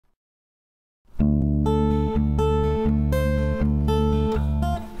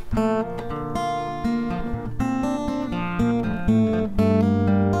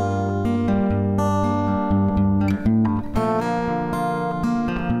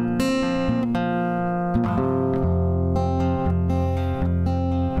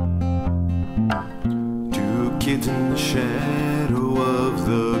in the shadow of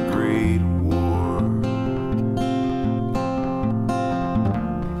the Great War,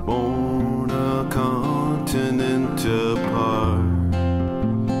 born a continent apart.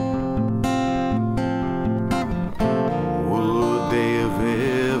 Would they have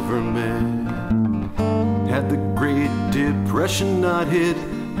ever met had the Great Depression not hit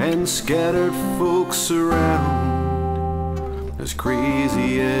and scattered folks around? As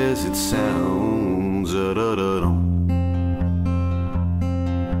crazy as it sounds,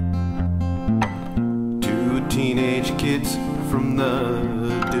 two teenage kids from the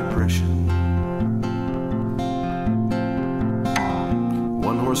Depression,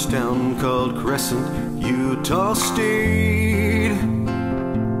 one horse town called Crescent, Utah State.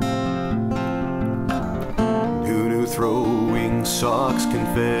 Who knew throwing socks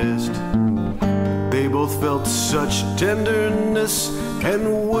confessed they both felt such tenderness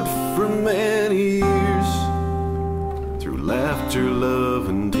and would for many years, through laughter, love,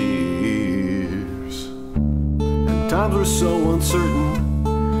 and tears. And times were so uncertain,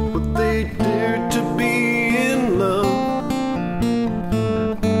 but they dared to be in love.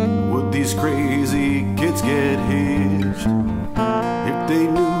 Would these crazy kids get hitched if they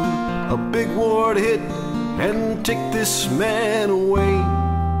knew a big war'd hit and take this man away?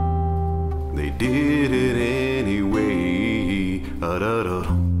 They did it anyway.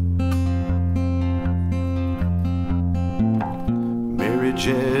 Marriage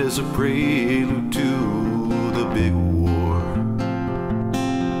as a prelude to the big war.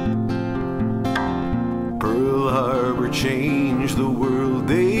 Pearl Harbor changed the world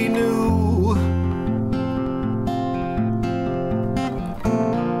they knew.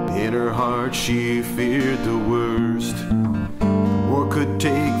 In her heart she feared the worst. War could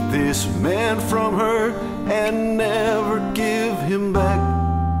take this man from her and never give him back.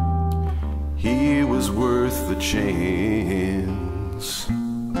 He was worth the chance.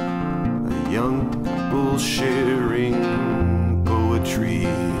 A young bull sharing poetry,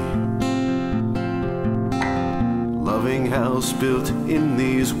 loving house built in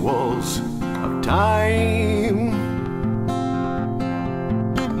these walls of time.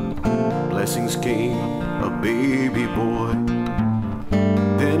 Blessings came, a baby boy,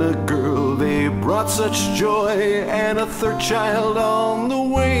 then a girl, they brought such joy, and a third child on the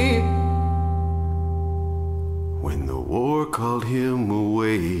way, when the war called him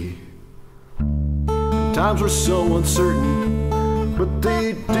away. Times were so uncertain, but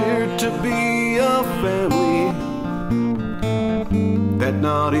they dared to be a family that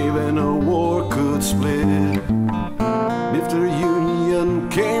not even a war could split. And if their union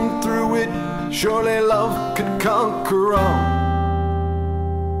came through it, surely love could conquer all,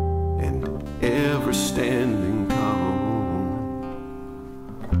 ever standing tall.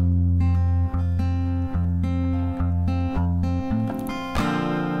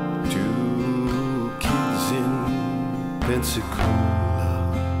 Two kids in Pensacola,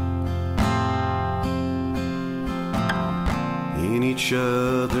 in each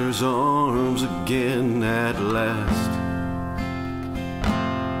other's arms again at last.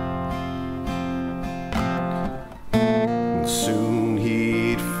 And soon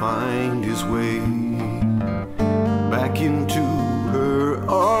he'd find his way